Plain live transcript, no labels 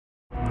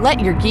Let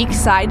your geek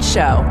side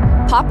show.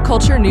 Pop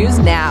culture news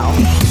now.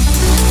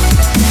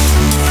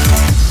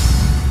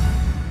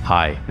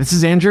 Hi, this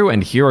is Andrew,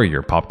 and here are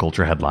your pop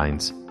culture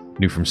headlines.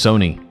 New from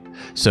Sony.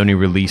 Sony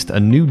released a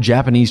new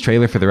Japanese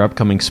trailer for their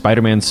upcoming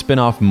Spider-Man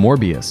spin-off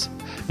Morbius.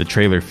 The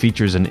trailer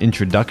features an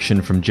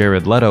introduction from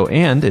Jared Leto,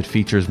 and it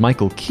features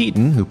Michael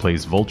Keaton, who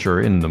plays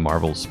Vulture in the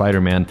Marvel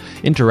Spider-Man,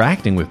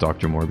 interacting with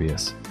Dr.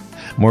 Morbius.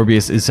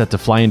 Morbius is set to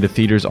fly into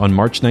theaters on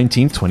March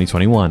 19,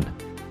 2021.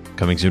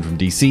 Coming soon from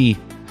DC.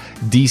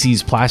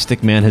 DC's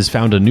Plastic Man has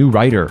found a new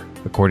writer.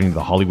 According to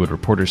The Hollywood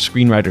Reporter,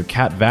 screenwriter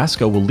Kat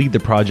Vasco will lead the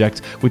project,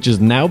 which is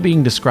now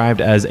being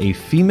described as a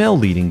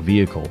female-leading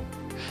vehicle.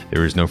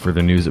 There is no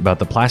further news about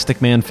the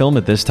Plastic Man film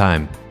at this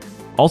time.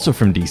 Also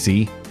from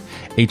DC,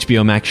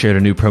 HBO Max shared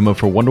a new promo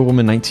for Wonder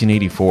Woman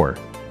 1984.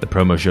 The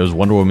promo shows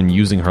Wonder Woman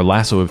using her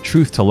lasso of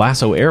truth to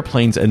lasso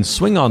airplanes and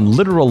swing on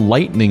literal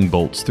lightning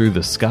bolts through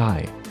the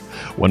sky.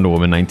 Wonder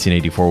Woman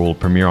 1984 will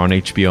premiere on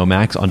HBO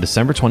Max on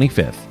December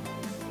 25th.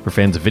 For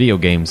fans of video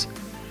games,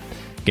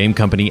 game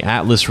company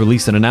Atlus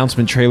released an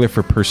announcement trailer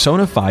for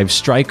Persona 5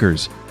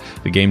 Strikers.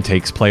 The game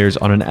takes players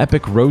on an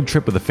epic road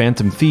trip with the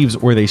Phantom Thieves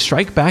where they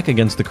strike back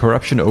against the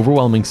corruption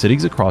overwhelming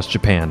cities across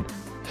Japan.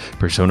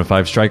 Persona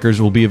 5 Strikers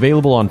will be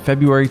available on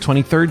February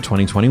 23,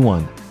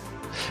 2021.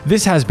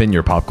 This has been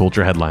your Pop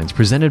Culture Headlines,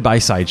 presented by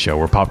Sideshow,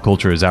 where pop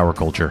culture is our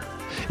culture.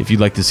 If you'd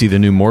like to see the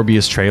new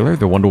Morbius trailer,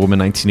 the Wonder Woman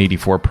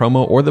 1984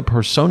 promo, or the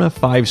Persona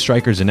 5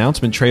 Strikers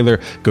announcement trailer,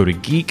 go to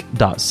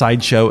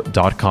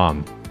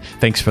geek.sideshow.com.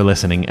 Thanks for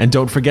listening, and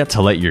don't forget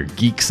to let your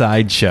geek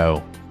side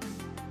show.